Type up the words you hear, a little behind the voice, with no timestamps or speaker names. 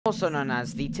also known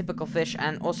as the Typical Fish,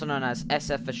 and also known as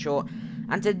SF for short.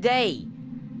 And today,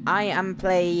 I am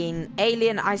playing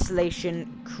Alien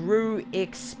Isolation Crew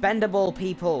Expendable,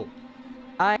 people.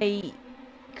 I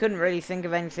couldn't really think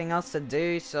of anything else to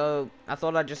do, so I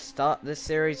thought I'd just start this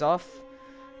series off.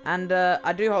 And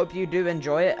I do hope you do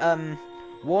enjoy it.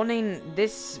 Warning,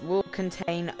 this will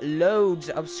contain loads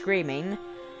of screaming.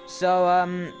 So,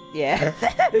 yeah.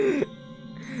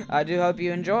 I do hope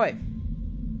you enjoy.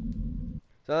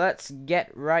 So let's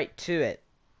get right to it.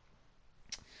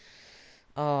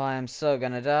 Oh, I am so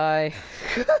gonna die.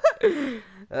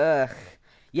 Ugh.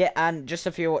 Yeah, and just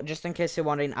in case you're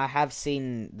wondering, I have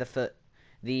seen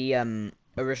the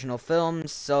original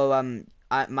films, so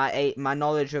my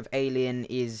knowledge of Alien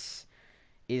is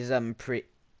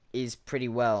pretty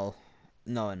well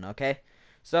known. Okay,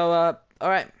 so all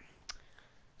right.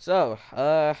 So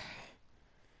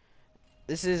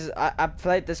this is I've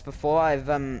played this before.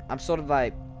 I'm sort of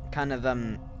like kind of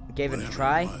gave it a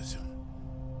try.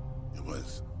 It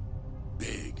was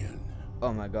big and...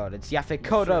 Oh my god, it's Yaphet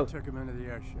Kotto. Took him into the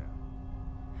air shaft.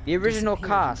 The original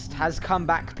cast has come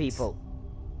back, people.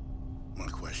 My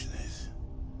question is,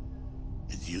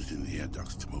 it's using the air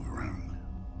ducts to move around.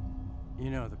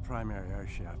 You know, the primary air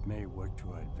shaft may work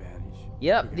to our advantage.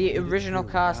 Yep, the original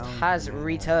cast has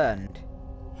returned.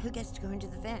 Who gets to go into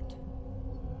the vent?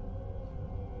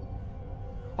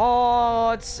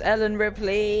 Oh, it's Ellen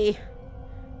Ripley.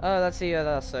 Oh, let's see who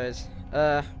else there is.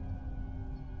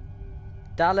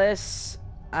 Dallas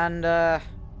and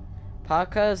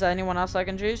Parker. Is there anyone else I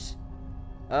can choose?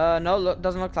 No,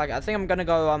 doesn't look like it. I think I'm gonna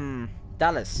go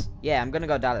Dallas. Yeah, I'm gonna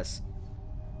go Dallas.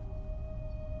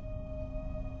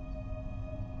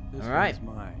 This Alright.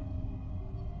 one's mine.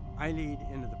 I lead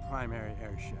into the primary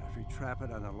air shaft. We trap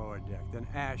it on the lower deck. Then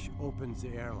Ash opens the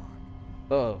airlock.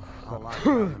 Oh. I'll lock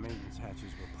down the maintenance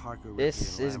hatches with Parker.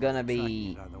 This is gonna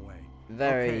be on the way.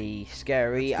 very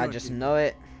scary. I just know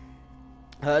it.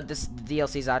 Heard this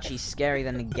DLC is actually scarier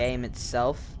than the game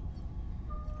itself.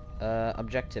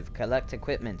 Objective: collect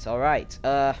equipment. All right.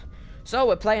 So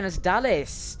we're playing as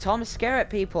Dallas, Tom Skerritt,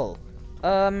 people.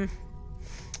 Oh,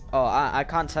 I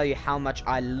can't tell you how much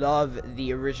I love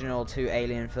the original two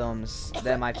Alien films.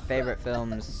 They're my favorite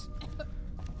films.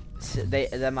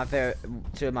 They're my favorite,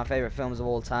 two of my favorite films of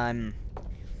all time.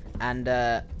 And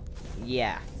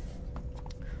yeah.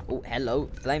 Oh, hello,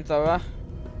 flamethrower.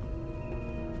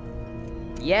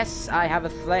 Yes, I have a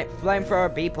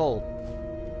flamethrower, people.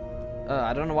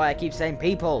 I don't know why I keep saying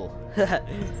people.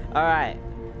 Alright.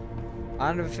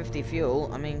 150 fuel.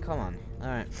 I mean, come on.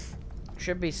 Alright.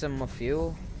 Should be some more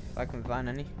fuel, if I can find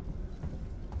any.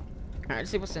 Alright,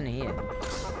 let's see what's in here.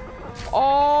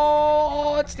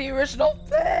 Oh, it's the original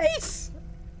face!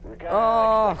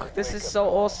 Oh, this is so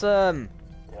awesome.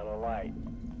 Yellow light.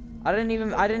 I didn't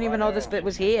even know this bit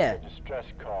was here. Distress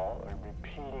call or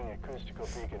repeating acoustical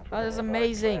beacon from Oh, that's a nearby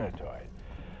amazing. planetoid.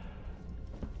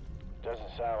 Doesn't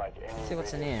sound like any See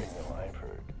what's in radio here. signal I've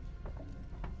heard.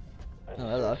 As Oh, the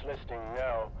hello. source listing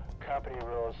no, company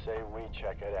rules say we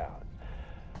check it out.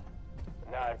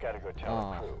 Now I've got to go tell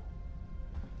Oh. the crew.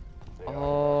 They already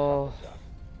Oh, know something's up.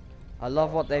 I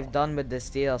love what they've done with this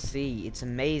DLC. It's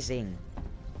amazing.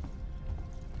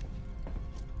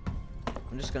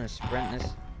 I'm just gonna sprint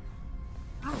this.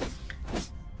 Is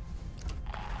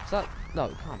that? No,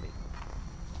 it can't be.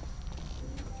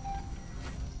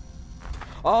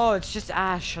 Oh, it's just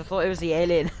Ash. I thought it was the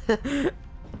alien. The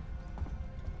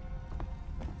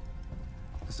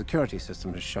security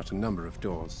system has shut a number of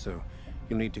doors, so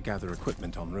you'll need to gather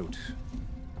equipment en route.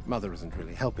 Mother isn't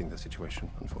really helping the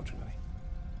situation, unfortunately.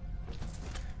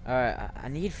 Alright, I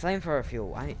need flamethrower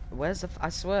fuel. Where's the? I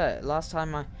swear, last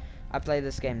time I played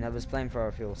this game, there was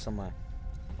flamethrower fuel somewhere.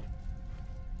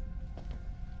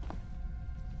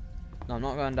 No, I'm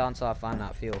not going down till I find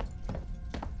that fuel.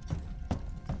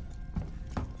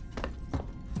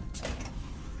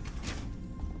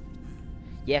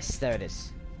 Yes, there it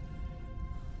is.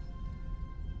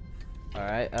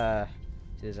 Alright, see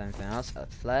if there's anything else. A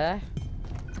flare.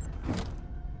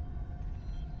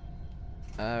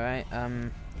 Alright,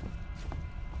 I'm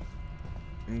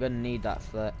gonna need that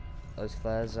flare, those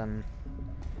flares.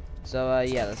 So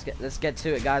yeah, let's get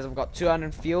to it, guys. I've got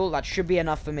 200 fuel. That should be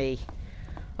enough for me.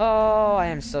 Oh, I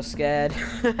am so scared.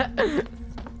 The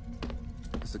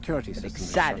security system has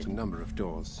excited. shut a number of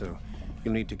doors, so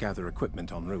you'll need to gather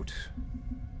equipment en route.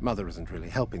 Mother isn't really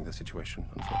helping the situation,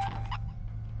 unfortunately.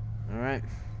 Alright,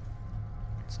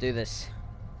 let's do this.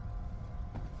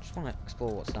 Just want to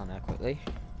explore what's down there quickly.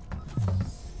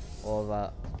 All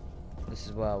that. This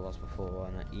is where I was before,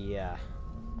 wasn't it? Yeah.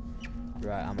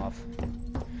 Right, I'm off.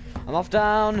 I'm off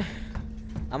down.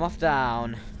 I'm off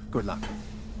down. Good luck.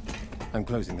 I'm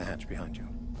closing the hatch behind you.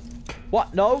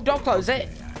 What? No, don't close it.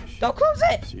 Okay, Ash. Don't close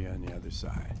it. See you on the other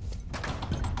side.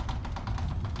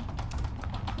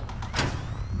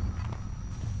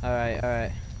 Alright,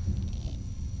 alright.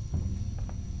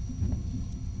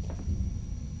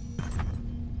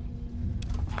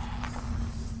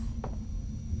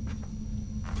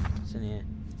 What's in here?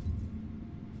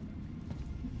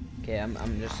 Okay,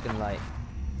 I'm just gonna like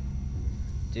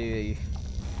do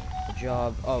the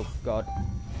job. Oh god.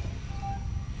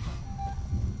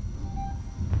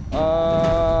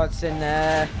 Oh, it's in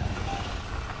there.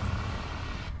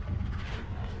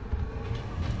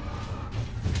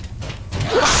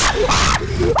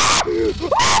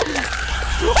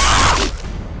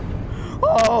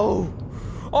 Oh!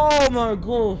 Oh my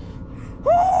god!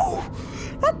 Oh!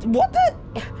 What the?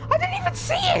 I didn't even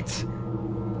see it!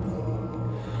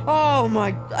 Oh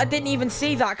my! I didn't even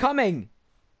see that coming!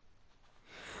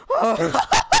 Oh,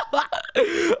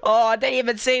 oh I didn't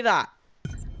even see that!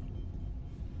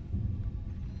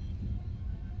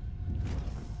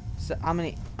 So, how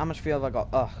much fuel have I got?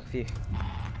 Oh, phew.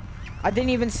 I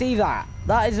didn't even see that!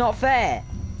 That is not fair!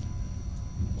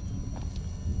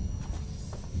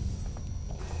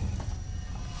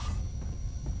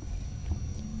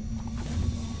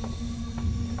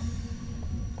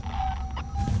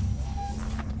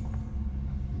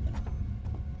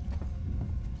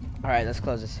 Alright, let's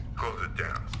close this. Close it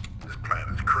down. This plan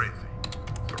is crazy.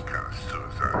 Some kind of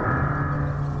suicide.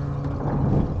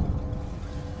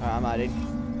 Alright, I'm hiding.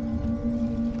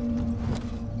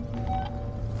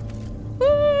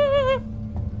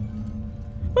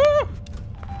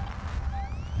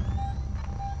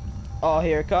 Oh,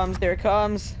 here it comes, here it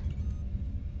comes.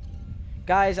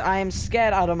 Guys, I am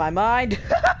scared out of my mind.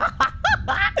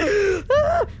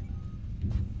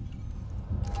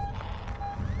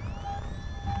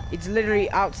 It's literally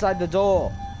outside the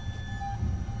door.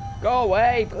 Go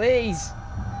away, please.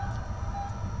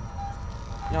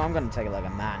 No, I'm gonna take it like a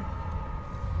man.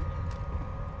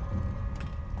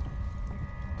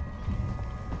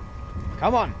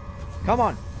 Come on. Come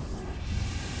on.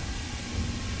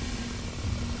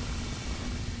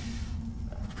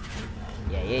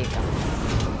 Yeah, you come.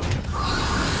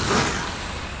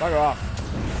 Bugger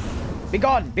off. Be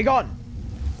gone. Be gone.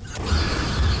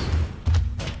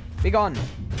 Be gone.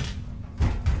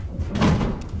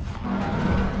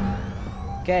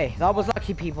 Okay, that was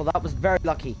lucky, people. That was very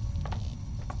lucky.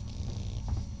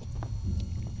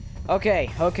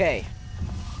 Okay, okay.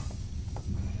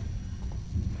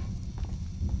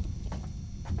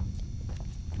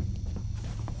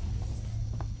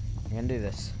 I can do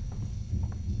this.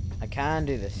 I can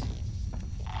do this.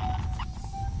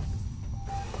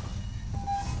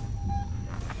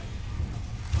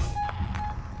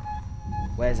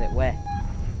 Where's it? Where?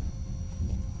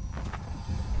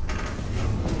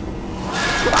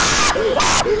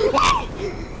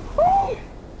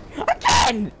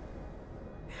 Again!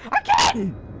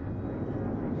 Again!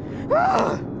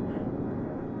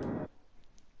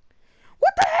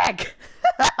 What the heck?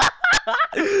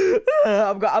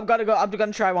 I'm gonna go. I'm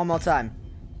gonna try one more time,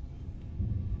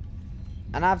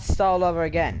 and I have to start all over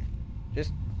again.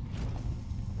 Just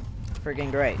freaking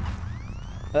great.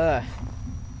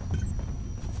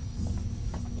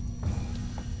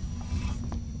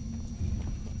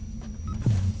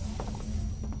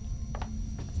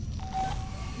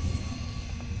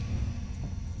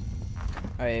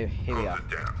 Alright, here we go. Close it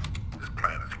down. This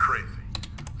plan is crazy.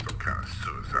 Some kind of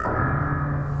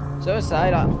suicide.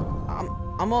 Suicide?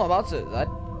 I'm all about suicide.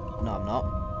 No, I'm not.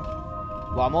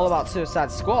 Well, I'm all about Suicide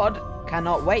Squad.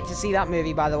 Cannot wait to see that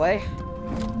movie, by the way.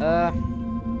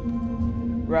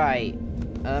 Right.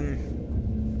 Alright,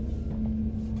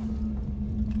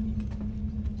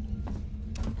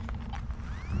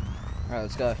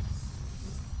 let's go.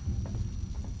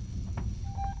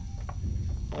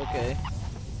 Okay.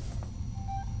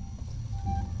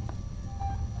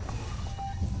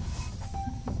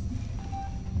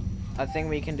 I think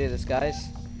we can do this, guys.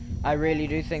 I really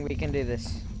do think we can do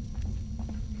this.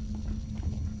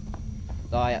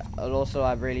 Though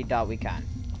I really doubt we can.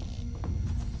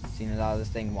 Seeing as how this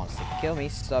thing wants to kill me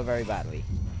so very badly.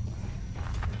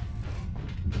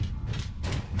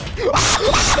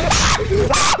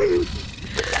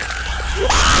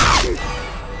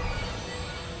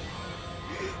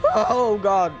 Oh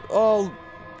god. Oh.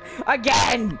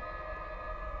 Again!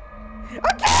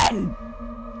 Again!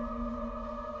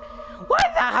 Why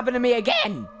did that happen to me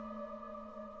again?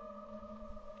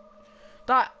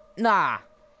 Nah.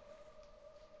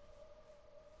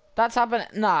 That's happened.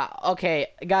 Nah. Okay,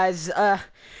 guys.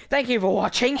 Thank you for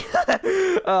watching.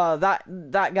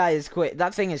 That guy is quick.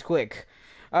 That thing is quick.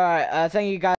 Alright,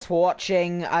 thank you guys for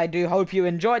watching. I do hope you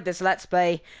enjoyed this Let's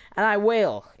Play, and I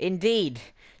will, indeed,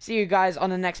 see you guys on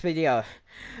the next video.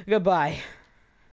 Goodbye.